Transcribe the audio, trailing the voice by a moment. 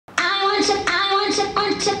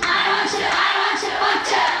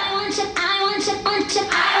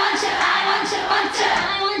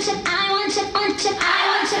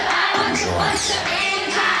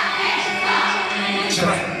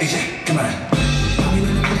제발 이제 그만.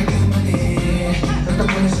 범인은 그냥 그만해. 넌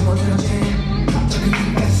덕분에 숨어들었지. 저기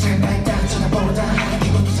뱃살 날 따라 쳐다보다 하는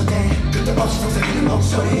기분 있었대. 끝도 없이 속삭이는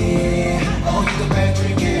목소리. 어디도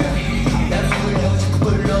빼줄게. 나를 불러 자꾸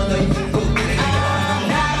불러 너 힘든 곳들에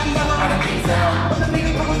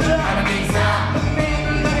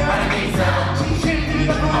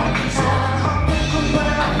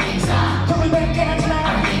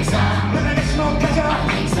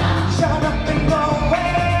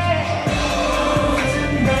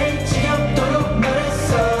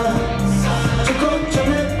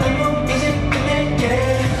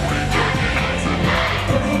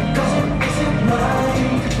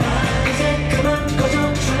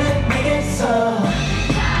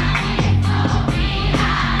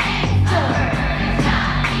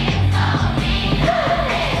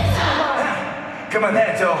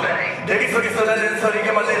그만해줘. 얘기 속에 쏟아지는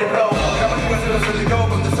소리가 let it flow. 가만히 가슴을 쏟리고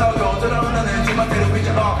먼저 싸우고 돌아온 나는 제 맘대로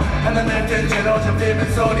위쳐 하나를 뜬 채로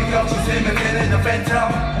잠들면 소리 없이 스면 되는 the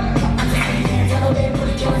phantom. 단어를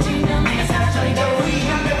부딪혀지면 내가 사라져도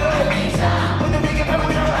위험해. 오늘 내게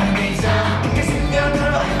바보로 안 돼 있어. 그렇게 생겨도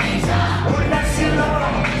안 돼 있어. 올라스러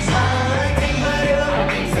살아있는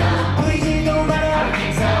말이야. 보이지도 말아.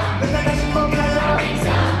 맨날 다시 못 가요.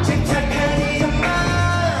 침착하니 정말.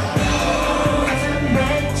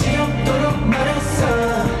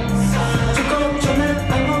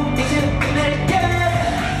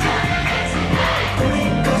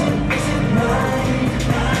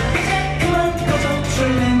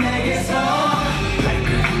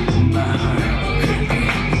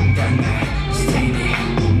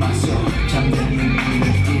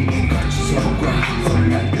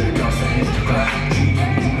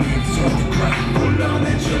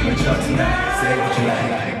 Say what you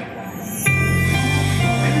like.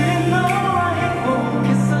 그래 너와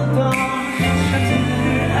행복했었던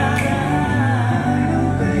시간들을 알아.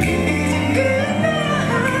 이제 끝내야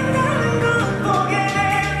한다는 걸 forget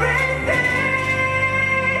everything.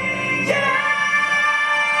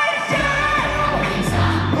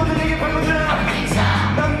 모두 내게 발고들어.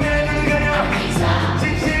 넌 내 눈을 가려.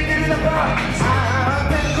 진실들을 덮어.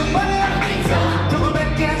 배고파요.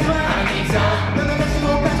 조금밖에 하지 마. 너는 다시 못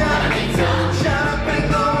가자.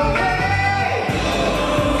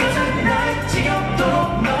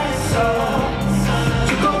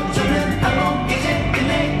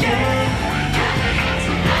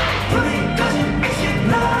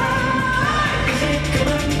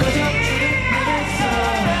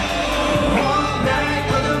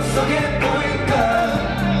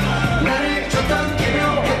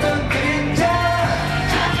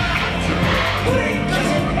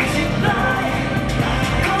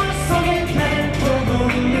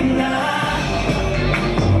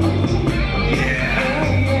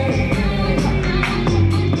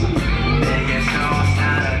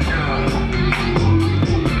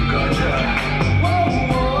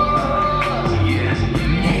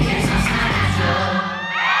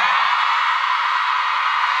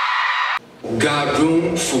 Got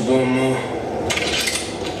room for one more.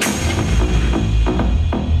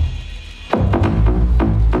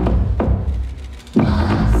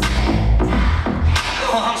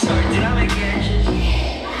 Oh, I'm sorry, did I make it?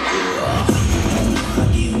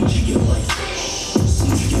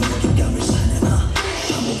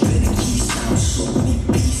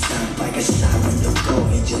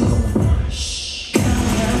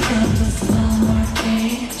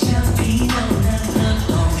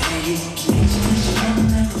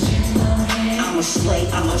 I'm a slay,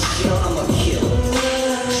 I'm a shill, I'm a kill.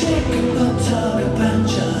 지금부터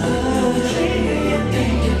반전.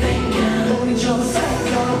 우리 좀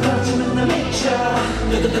살까 빠지면 나 미쳐.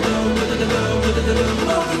 모든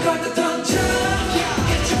걸 다 던져.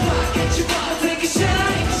 Get you out, take a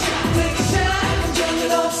shot. 감정은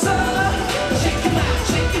없어. Check him out,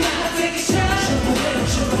 take a shot.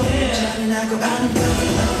 충분해. 잔인하고 아름다운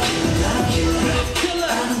love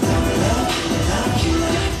killer. 아름다운 love killer.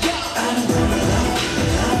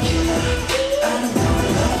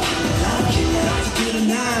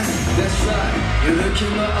 That's right, you look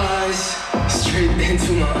in my eyes, straight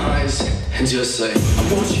into my eyes, and just say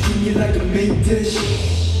I want you in me like a main dish.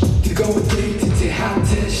 뜨거운 데이트 핫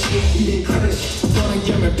dish. 이게 crush,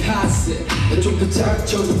 떠나야만 pass it. 난 좀 더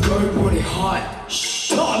자극적인 걸 원해 hot.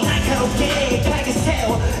 더 날카롭게 밝게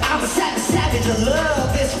세워. I'm a savage, I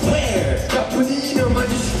love this where. 나쁜 이놈만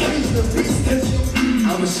주식하지 넌 비슷하지.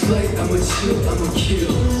 I'm a slay, I'm a chill, I'm a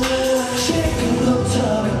kill.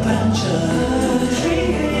 지금부터 반전.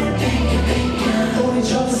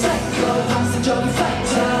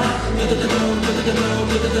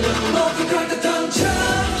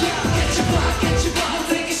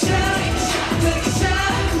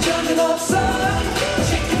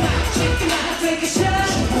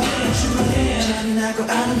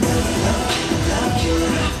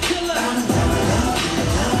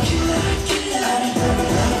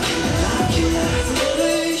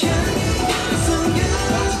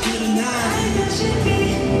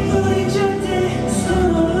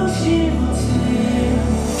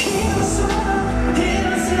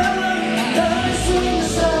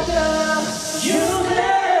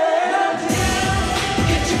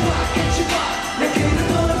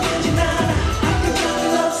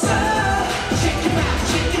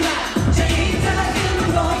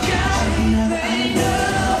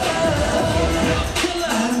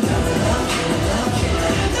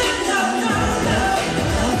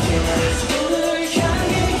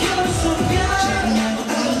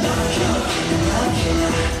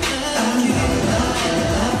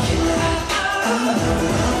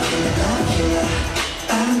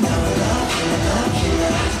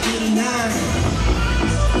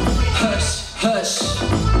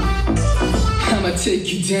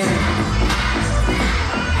 take you down.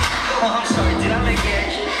 Oh, I'm sorry, did I make it?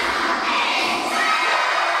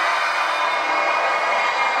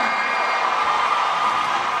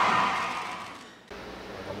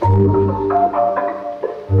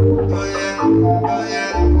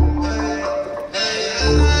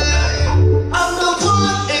 I'm the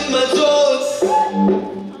one in my thoughts.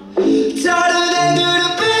 다른 애들은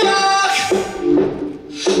빼앗.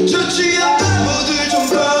 좋지 않은 모두 좀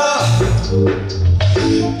봐.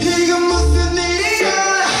 이건 무슨 일이야?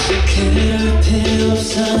 괴롭힐 필요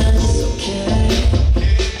없어. It's okay.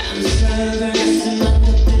 I'm sorry, 가슴만 더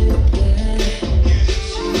뜨겁게.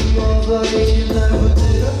 숨어버리지 날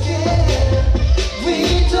부드럽게. We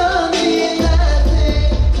don't need nothing.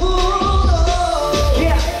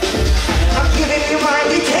 Yeah, I'm giving you my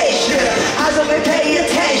invitation. I don't pay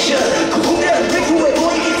attention. 그 공략을 배후에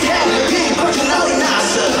보이기 때문에 이 방송 나오리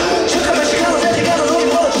났어. 잠깐만 시간을 내지 가는 너의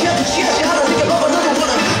멋지 않은 취하지 않아 느껴봐봐 너를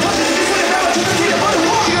원한 터지는 그 소리 남아주는 뒤에 버는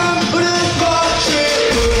원. 지금 우린 마치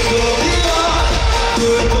불놀이야.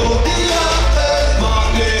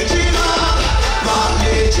 말리지마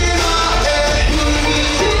말리지마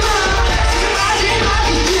울리지마.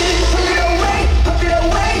 마지막이지. Put it away, put it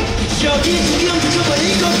away. 저기 두경 붙여버릴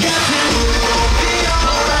것 같아.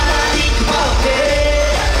 험난한 이 가운데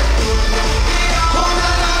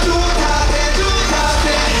험난한 두탓해 두탓해.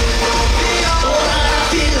 험난한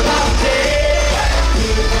feel about it.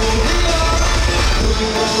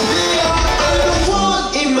 I'm the one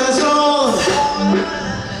in my zone.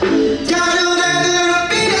 다른 애들은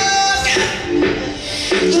삐약.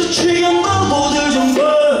 좋지 않은 모델 좀 봐.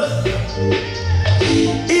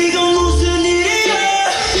 이건 무슨 일이야?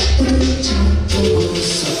 우리 지금 보고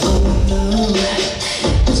있어. Oh no.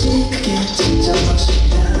 아직 그게 진짜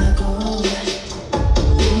확실하고.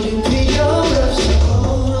 우린 필요 없어.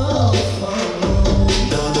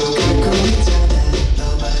 너도 갖고 있잖아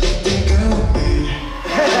너만의 뜨거움을.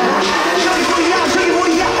 저기 뭐야 저기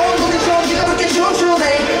뭐야 오늘의 전지가 그렇게 춤추네.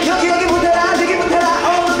 여기 붙어라 저기 붙어라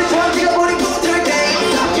오늘의 전지가 머리 붙을 때.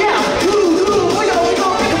 Yeah, 두두 뭐야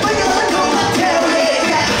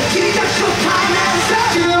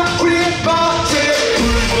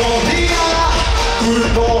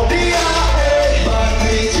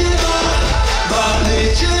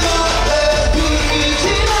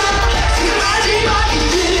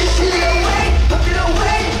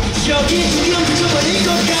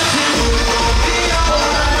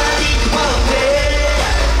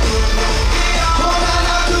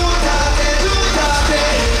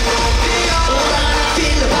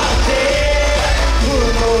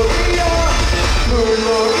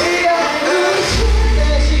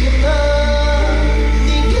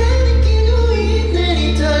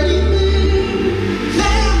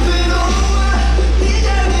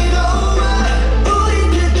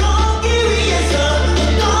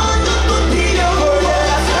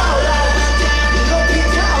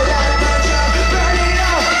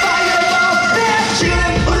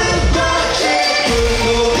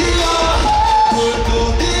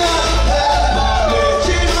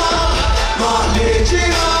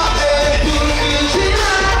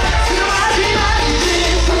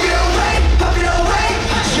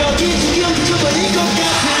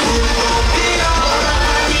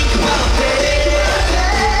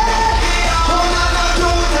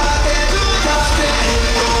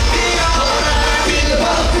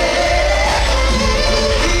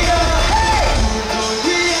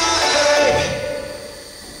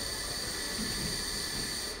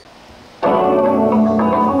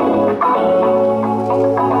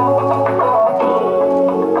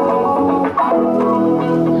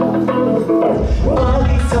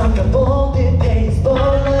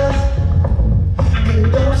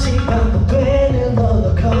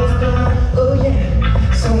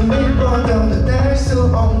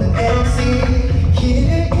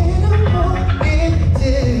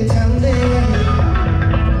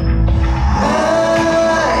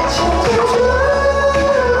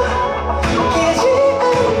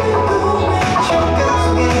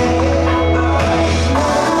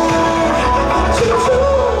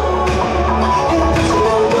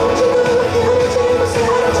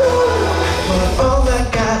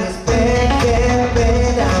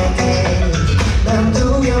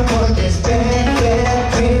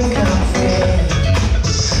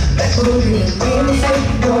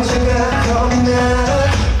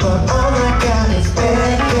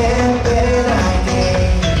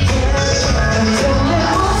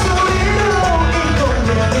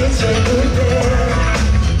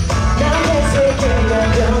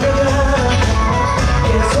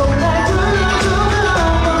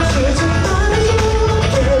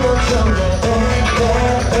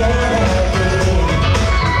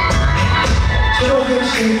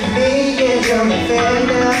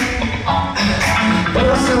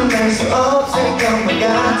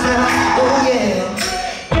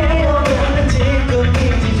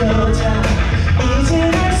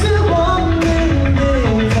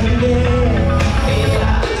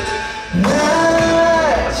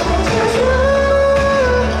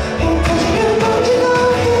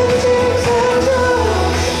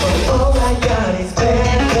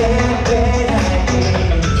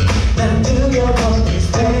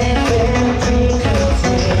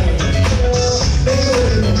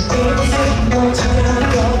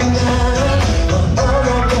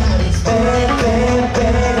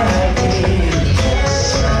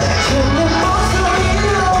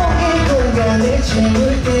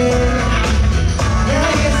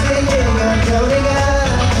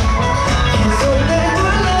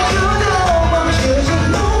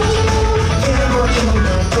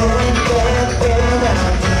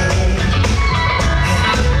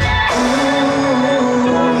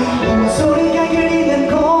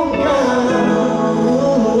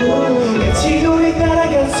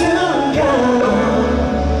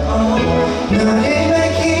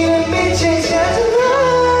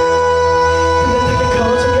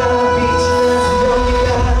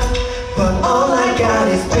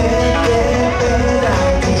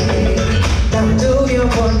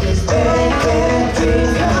one is